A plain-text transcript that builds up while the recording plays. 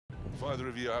If either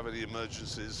of you have any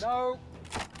emergencies... No.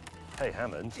 Hey,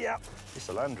 Hammond. Yeah. It's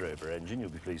a Land Rover engine, you'll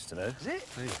be pleased to know. Is it?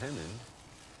 Hey, Hammond.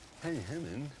 Hey,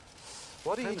 Hammond.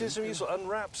 Why don't you do some use of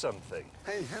unwrap something?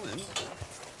 Hey, Hammond.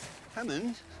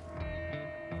 Hammond.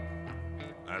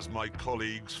 As my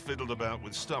colleagues fiddled about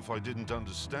with stuff I didn't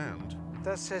understand,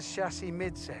 That says chassis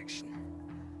midsection.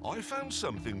 I found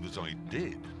something that I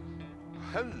did.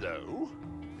 Hello?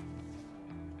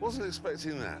 Wasn't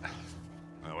expecting that.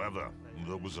 However,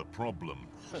 there was a problem.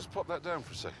 Just pop that down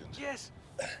for a second. Yes.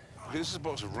 Okay, this is a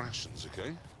box of rations,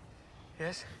 okay?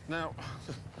 Yes. Now,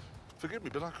 forgive me,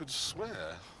 but I could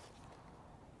swear.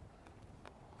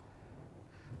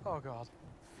 Oh, God.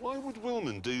 Why would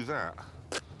Wilman do that?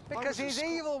 Because he's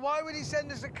evil. Why would he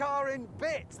send us a car in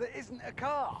bits that isn't a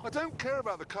car? I don't care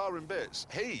about the car in bits.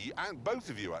 He, and both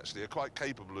of you actually, are quite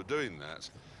capable of doing that.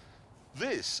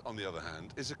 This, on the other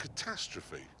hand, is a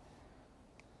catastrophe.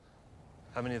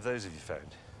 How many of those have you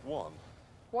found? One.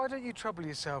 Why don't you trouble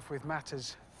yourself with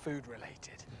matters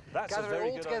food-related? That's a Gather very it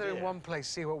all good together idea. in one place,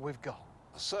 see what we've got.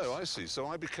 So, I see. So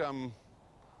I become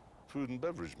food and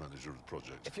beverage manager of the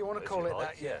project. If you want to If call you it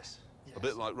like, that, yes. A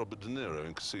bit like Robert De Niro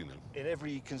in Casino. In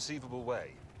every conceivable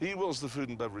way. He was the food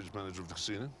and beverage manager of the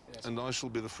casino, Yes. and I shall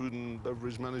be the food and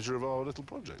beverage manager of our little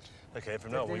project. OK,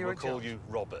 from now on, we you're will in call charge. you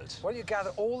Robert. Why don't you gather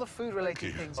all the food-related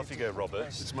Thank you. things Off you into go, one Robert.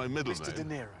 place? It's my middle Mr. De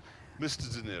name. Niro.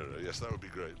 Mr. De Niro, yes, that would be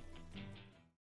great.